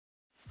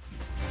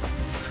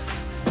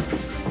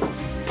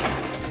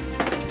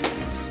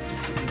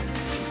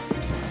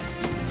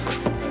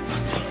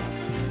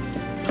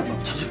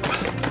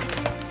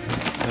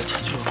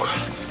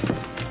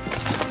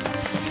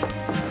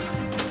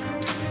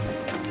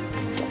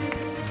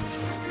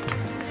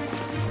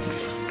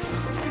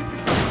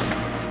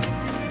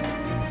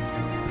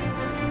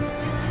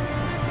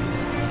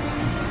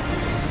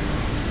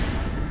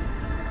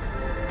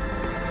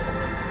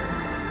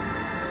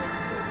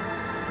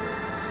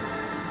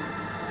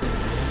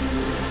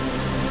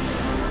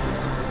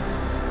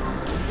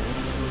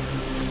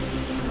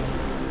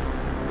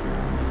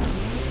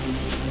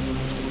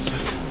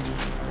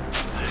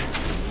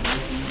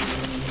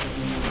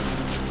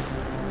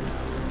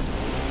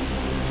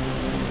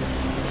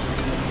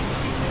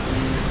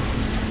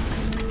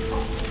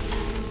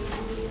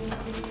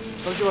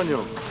잠시만요.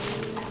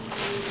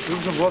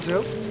 여기서 뭐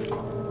하세요?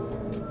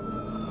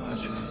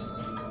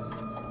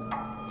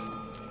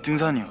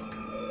 등산이요.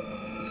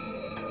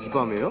 이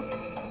밤에요?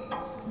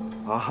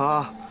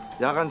 아하,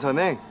 야간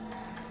산행?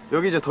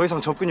 여기 이제 더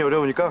이상 접근이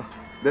어려우니까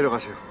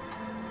내려가세요.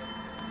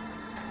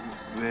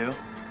 왜요?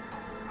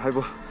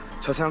 아이고,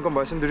 자세한 건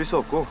말씀드릴 수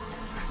없고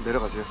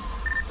내려가세요.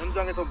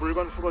 현장에서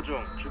물건 수거 중,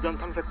 주변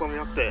탐색 범위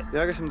확대. 예,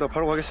 알겠습니다.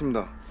 바로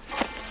가겠습니다.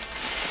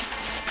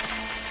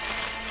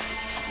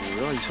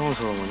 뭐야, 이상한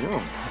사람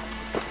아니야?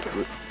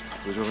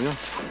 왜 저러냐?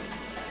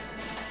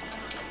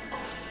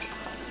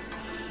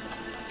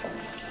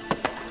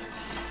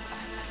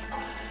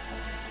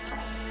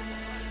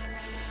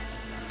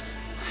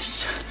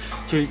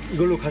 저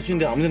이걸로 갈 수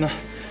있는데 아무데나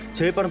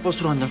제일 빠른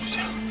버스로 한 장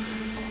주세요.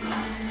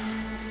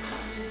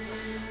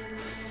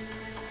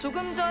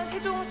 조금 전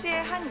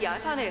세종시의 한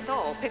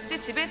야산에서 백제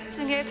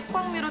지배층의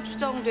석방미로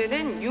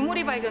추정되는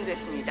유물이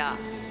발견됐습니다.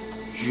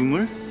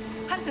 유물?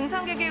 한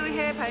등산객에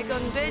의해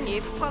발견된 이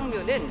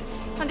석방묘는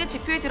현재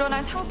지표에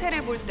드러난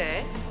상태를 볼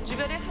때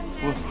주변에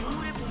산재한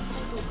유물의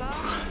공포도가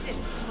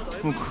훨씬 더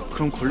넓은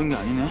그럼 걸린 게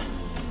아니네.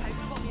 발굴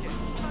범위를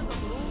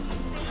추가적으로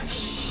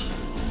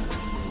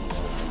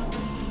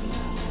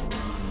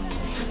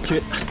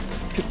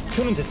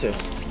표는 됐어요.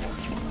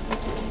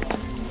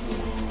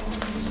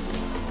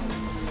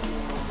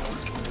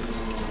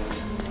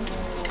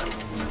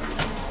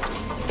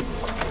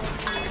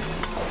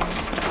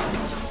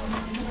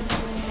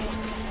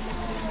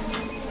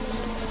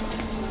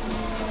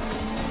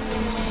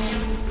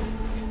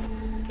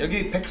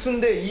 여기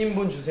백순대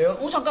 2인분 주세요.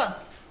 잠깐.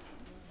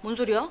 뭔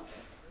소리야?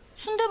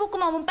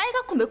 순대볶음 하면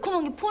빨갛고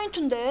매콤한 게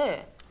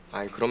포인트인데.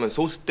 아이, 그러면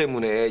소스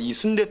때문에 이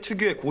순대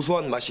특유의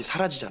고소한 맛이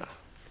사라지잖아.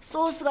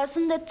 소스가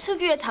순대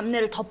특유의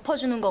잡내를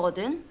덮어주는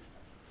거거든.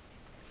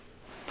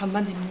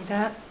 반반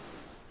됩니다.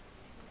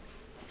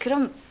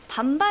 그럼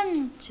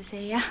반반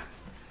주세요.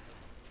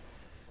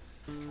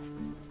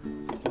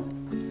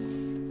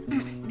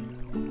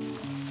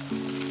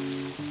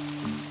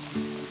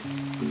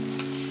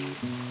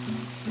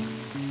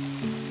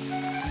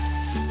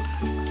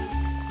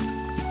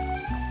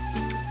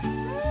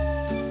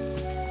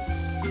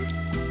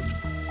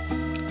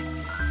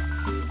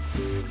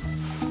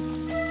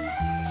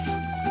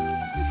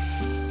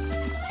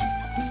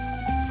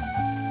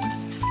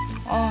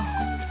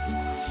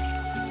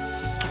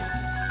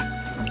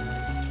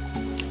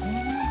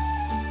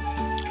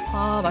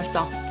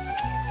 맛있다.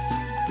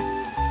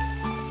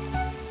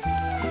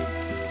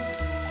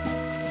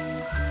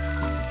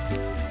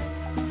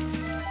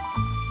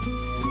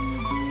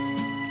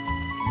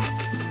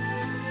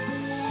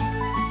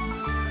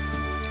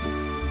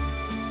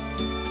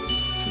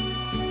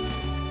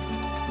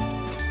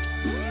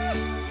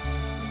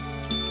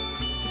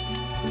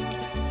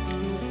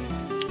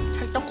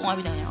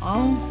 찰떡궁합이다 그냥.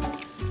 아우.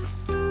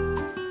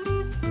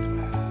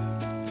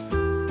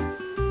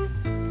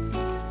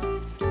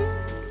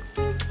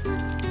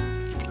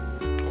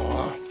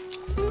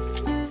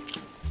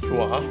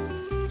 좋아.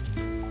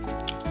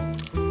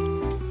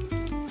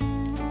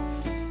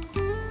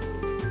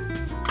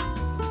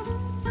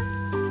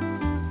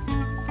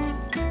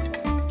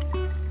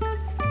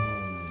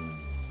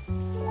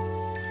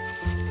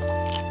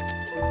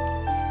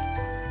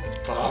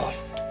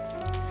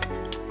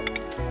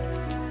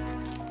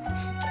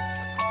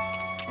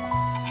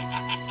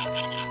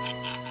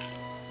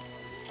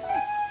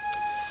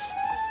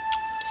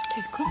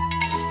 스테이크?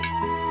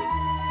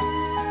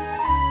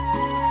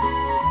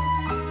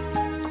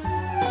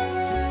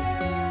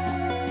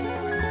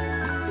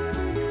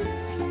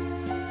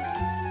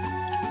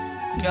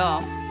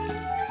 야,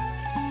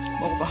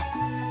 먹어봐.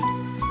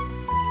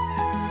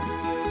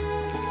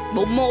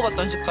 못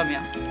먹어봤던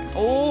식감이야.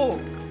 오,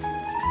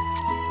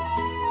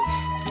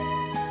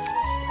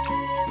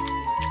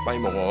 많이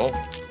먹어.